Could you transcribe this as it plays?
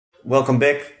welcome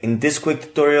back. In this quick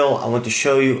tutorial I want to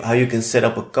show you how you can set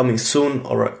up a coming soon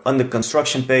or a under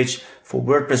construction page for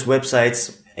WordPress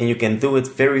websites, and you can do it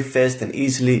very fast and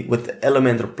easily with the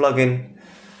Elementor plugin.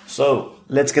 So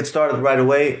let's get started right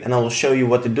away and I will show you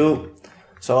what to do.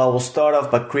 So I will start off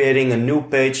by creating a new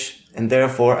page, and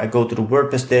therefore I go to the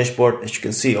WordPress dashboard, as you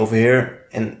can see over here,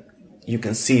 and you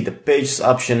can see the pages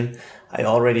option. I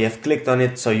already have clicked on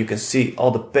it, so you can see all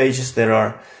the pages that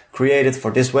are created for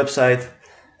this website.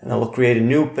 And I will create a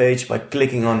new page by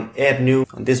clicking on add new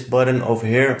on this button over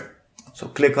here. So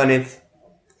click on it.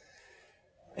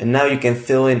 And now you can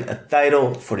fill in a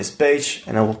title for this page,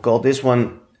 and I will call this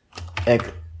one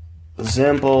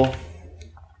example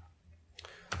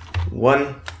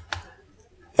 1.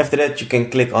 After that you can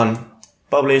click on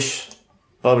publish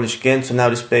again. So now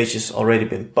this page has already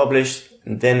been published,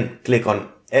 and then click on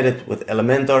edit with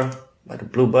Elementor by the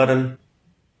blue button.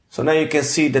 So now you can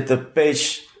see that the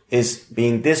page is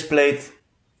being displayed.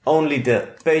 Only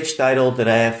the page title that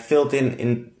I have filled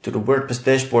into the WordPress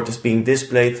dashboard is being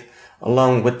displayed,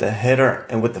 along with the header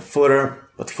and with the footer.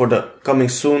 But for the coming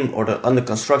soon or the under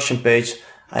construction page,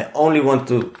 I only want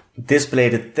to display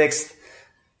the text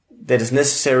that is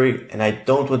necessary, and I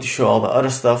don't want to show all the other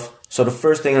stuff. So the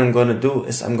first thing I'm going to do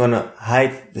is I'm going to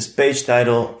hide this page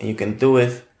title, and you can do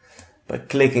it by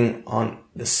clicking on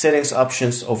the settings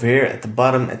options over here at the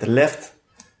bottom at the left.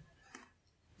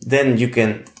 Then you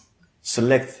can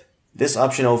select this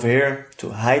option over here to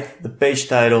hide the page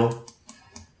title,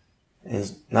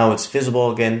 and now it's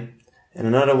visible again. And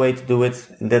another way to do it,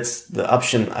 and that's the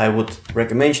option I would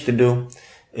recommend you to do,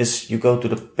 is you go to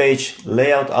the page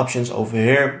layout options over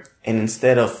here, and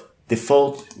instead of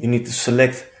default you need to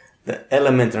select the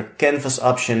Elementor canvas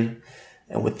option.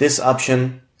 And with this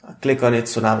option, I click on it,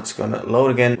 so now it's gonna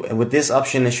load again. And with this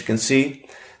option, as you can see,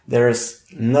 there is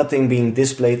nothing being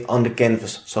displayed on the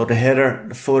canvas. So the header,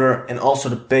 the footer, and also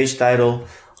the page title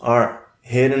are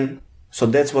hidden. So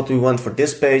that's what we want for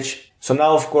this page. So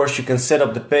now of course you can set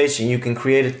up the page, and you can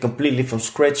create it completely from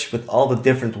scratch with all the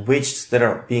different widgets that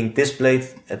are being displayed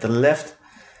at the left.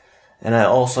 And I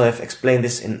also have explained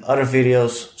this in other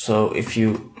videos. So if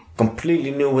you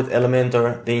completely new with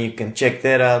Elementor, then you can check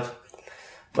that out.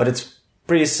 But it's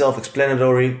pretty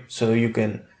self-explanatory. So you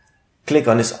can click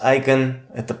on this icon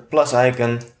at the plus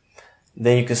icon.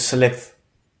 Then you can select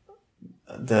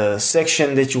the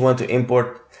section that you want to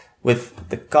import with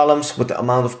the columns, with the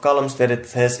amount of columns that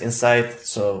it has inside.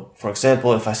 So for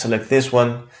example, if I select this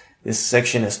one, this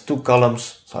section has 2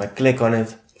 columns. So I click on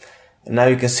it, and now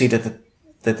you can see that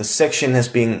the section has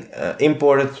been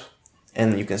imported,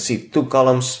 and you can see 2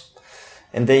 columns.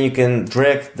 And then you can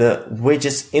drag the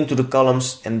widgets into the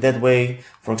columns, and that way,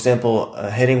 for example, a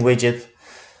heading widget,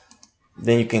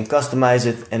 then you can customize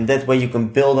it, and that way you can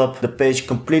build up the page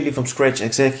completely from scratch,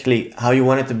 exactly how you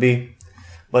want it to be.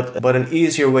 But an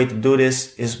easier way to do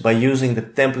this is by using the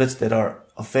templates that are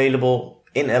available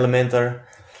in Elementor,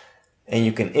 and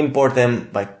you can import them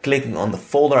by clicking on the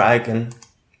folder icon.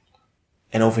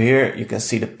 And over here you can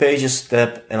see the pages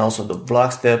tab and also the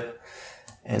blocks tab.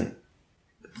 And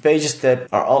pages tab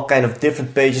are all kind of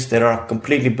different pages that are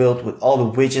completely built with all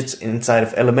the widgets inside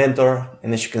of Elementor.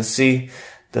 And as you can see,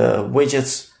 the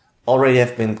widgets already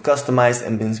have been customized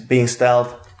and being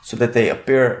styled so that they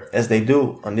appear as they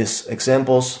do on these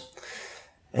examples.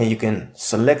 And you can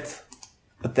select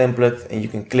a template, and you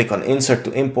can click on insert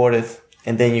to import it,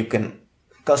 and then you can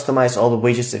customize all the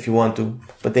widgets if you want to.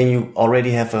 But then you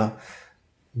already have a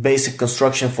basic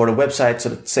construction for the website, so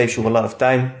that saves you a lot of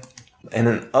time. And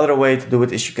another way to do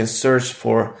it is you can search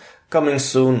for coming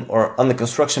soon or under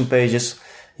construction pages.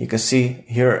 You can see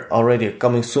here already a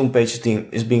coming soon page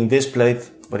is being displayed.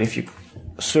 But if you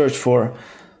search for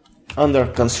under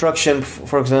construction,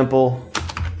 for example,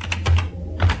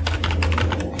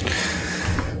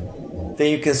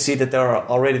 then you can see that there are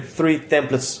already 3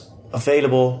 templates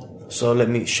available. So let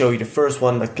me show you the first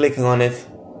one by clicking on it.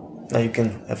 Now you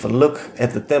can have a look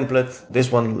at the template. This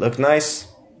one looks nice.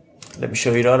 Let me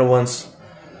show you the other ones.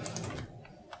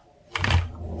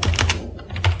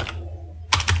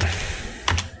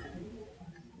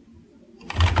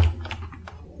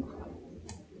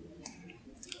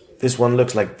 This one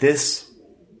looks like this.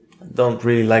 I don't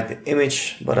really like the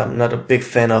image, but I'm not a big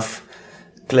fan of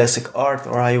classic art,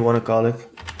 or how you want to call it.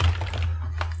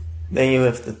 Then you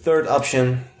have the third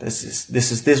option. This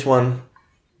is this one.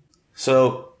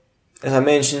 So as I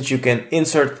mentioned, you can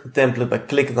insert the template by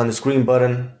clicking on this green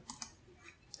button.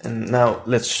 And now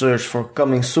let's search for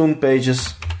coming soon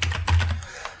pages.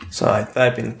 So I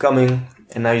type in coming,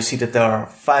 and now you see that there are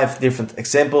 5 different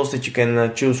examples that you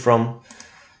can choose from.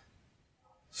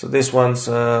 So this one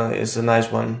is a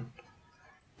nice one.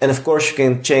 And of course you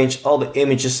can change all the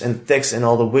images and text and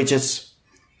all the widgets.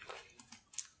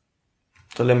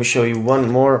 So let me show you one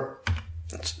more.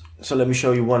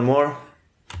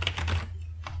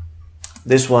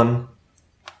 This one.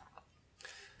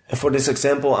 And for this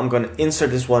example, I'm going to insert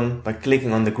this one by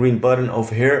clicking on the green button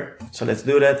over here. So let's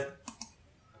do that.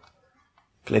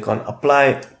 Click on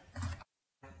apply.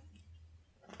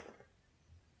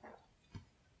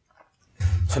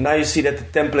 So now you see that the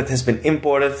template has been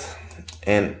imported.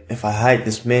 And if I hide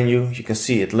this menu, you can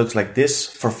see it looks like this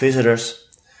for visitors.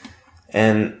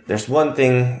 And there's one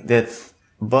thing that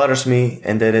bothers me,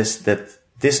 and that is that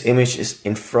this image is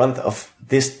in front of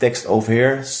this text over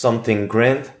here, something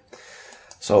grand.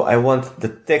 So I want the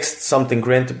text something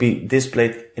grand to be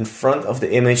displayed in front of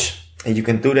the image, and you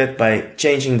can do that by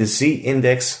changing the Z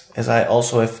index, as I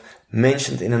also have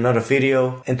mentioned in another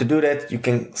video. And to do that, you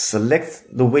can select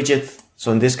the widget.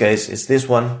 So in this case, it's this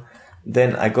one.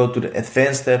 Then I go to the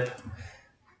advanced tab.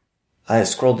 I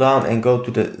scroll down and go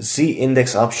to the Z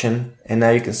index option, and now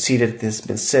you can see that it has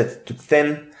been set to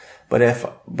 10. But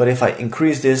if I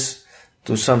increase this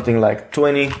to something like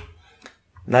 20,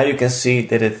 now you can see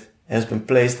that it has been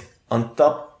placed on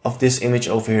top of this image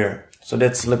over here. So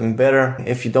that's looking better.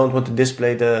 If you don't want to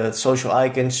display the social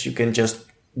icons, you can just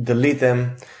delete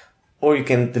them, or you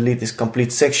can delete this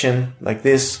complete section like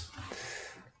this.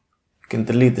 You can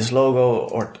delete this logo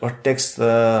or text,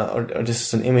 or this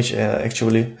is an image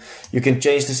actually. You can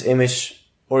change this image,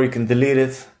 or you can delete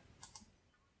it.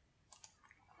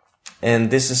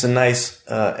 And this is a nice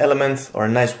element or a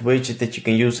nice widget that you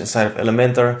can use inside of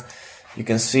Elementor. You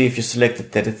can see if you select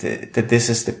it that this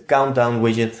is the countdown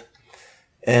widget.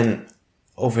 And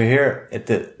over here at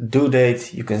the due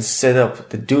date, you can set up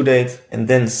the due date and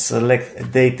then select a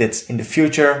date that's in the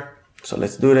future. So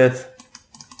let's do that.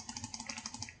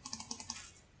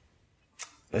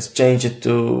 Let's change it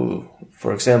to,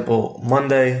 for example,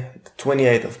 Monday, the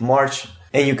 28th of March.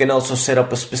 And you can also set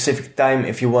up a specific time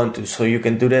if you want to. So you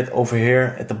can do that over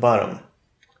here at the bottom.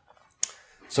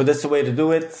 So that's the way to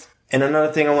do it. And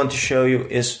another thing I want to show you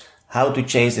is how to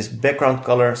change this background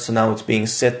color. So now it's being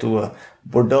set to a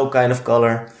Bordeaux kind of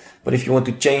color. But if you want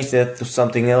to change that to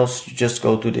something else, you just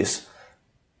go to this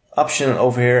option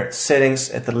over here, settings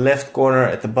at the left corner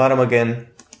at the bottom again,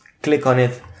 click on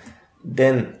it.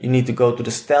 Then you need to go to the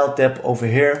style tab over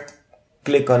here,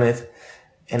 click on it,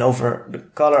 and over the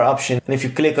color option. And if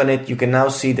you click on it, you can now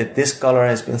see that this color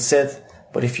has been set.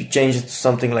 But if you change it to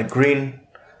something like green,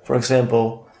 for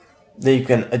example, then you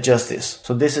can adjust this.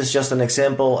 So this is just an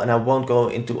example, and I won't go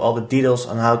into all the details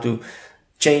on how to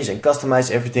change and customize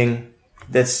everything.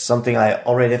 That's something I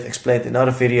already have explained in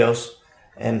other videos.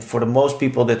 And for the most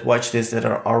people that watch this that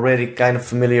are already kind of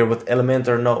familiar with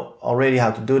Elementor know already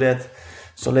how to do that.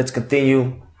 So let's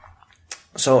continue.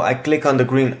 So I click on the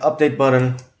green update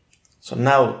button. So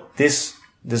now this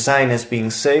design is being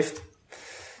saved.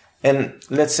 And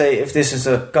let's say if this is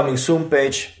a coming soon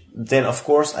page, then of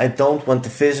course I don't want the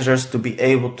visitors to be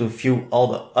able to view all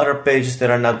the other pages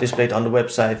that are now displayed on the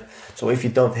website. So if you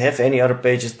don't have any other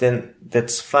pages, then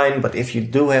that's fine. But if you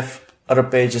do have other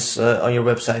pages on your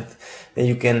website, then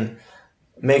you can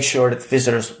make sure that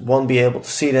visitors won't be able to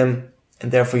see them.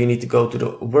 And therefore you need to go to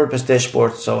the WordPress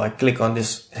dashboard. So I click on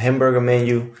this hamburger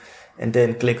menu and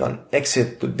then click on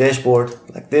exit to dashboard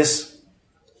like this.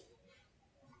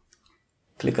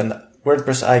 Click on the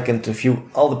WordPress icon to view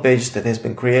all the pages that has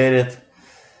been created.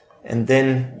 And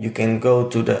then you can go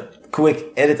to the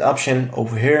quick edit option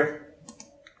over here.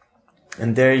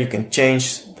 And there you can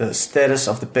change the status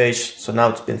of the page. So now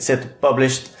it's been set to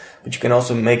published, but you can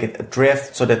also make it a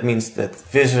draft. So that means that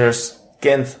visitors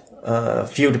can't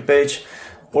view the page,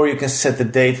 or you can set the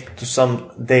date to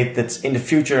some date that's in the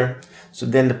future. So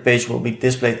then the page will be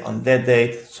displayed on that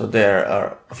date. So there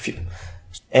are a few.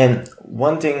 And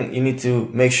one thing you need to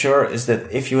make sure is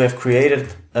that if you have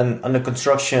created an under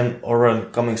construction or a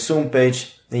coming soon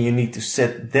page, then you need to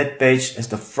set that page as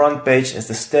the front page, as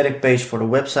the static page for the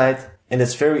website. And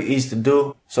it's very easy to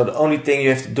do. So the only thing you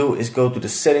have to do is go to the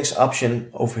settings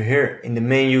option over here in the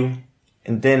menu.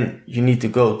 And then you need to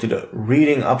go to the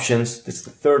reading options. That's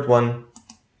the third one.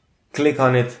 Click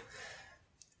on it.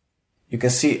 You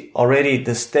can see already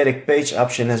the static page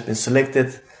option has been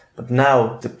selected. But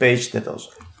now the page that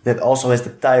also has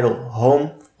the title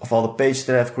home of all the pages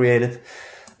that I've created.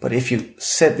 But if you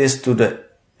set this to the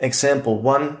example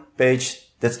 1 page,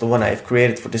 that's the one I've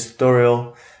created for this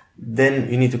tutorial, then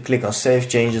you need to click on save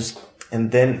changes. And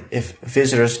then if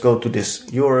visitors go to this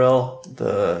URL,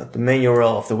 the main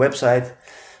URL of the website,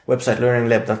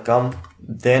 websitelearninglab.com,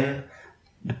 then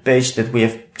the page that we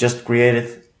have just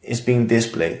created is being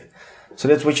displayed. So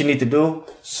that's what you need to do.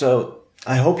 So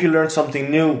I hope you learned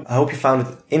something new. I hope you found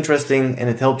it interesting and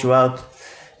it helped you out.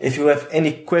 If you have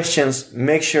any questions,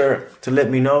 make sure to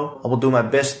let me know. I will do my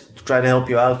best to try to help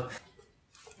you out.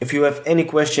 If you have any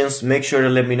questions, make sure to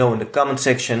let me know in the comment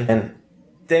section. And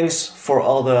thanks for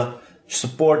all the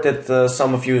support that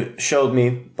some of you showed me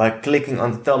by clicking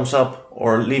on the thumbs up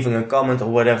or leaving a comment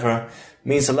or whatever. It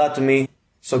means a lot to me.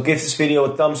 So give this video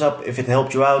a thumbs up if it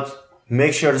helped you out.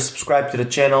 Make sure to subscribe to the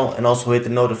channel and also hit the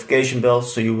notification bell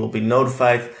so you will be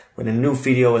notified when a new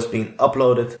video is being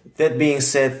uploaded. That being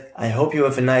said, I hope you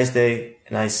have a nice day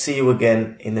and I see you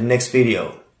again in the next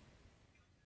video.